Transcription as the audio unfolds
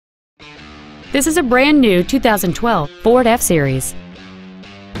This is a brand new 2012 Ford F-Series.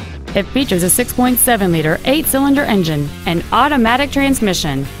 It features a 6.7-liter 8-cylinder engine, an automatic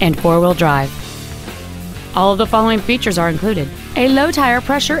transmission, and 4-wheel drive. All of the following features are included: a low tire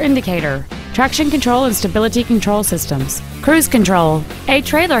pressure indicator, traction control and stability control systems, cruise control, a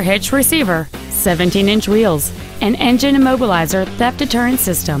trailer hitch receiver, 17-inch wheels, an engine immobilizer theft deterrent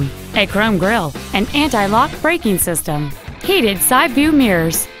system, a chrome grille, an anti-lock braking system, heated side view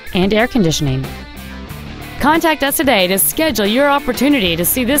mirrors, and air conditioning. Contact us today to schedule your opportunity to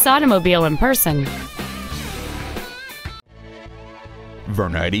see this automobile in person.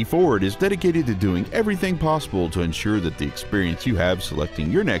 VernEideFord is dedicated to doing everything possible to ensure that the experience you have selecting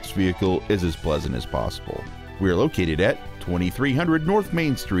your next vehicle is as pleasant as possible. We are located at 2300 North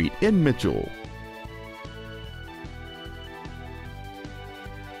Main Street in Mitchell.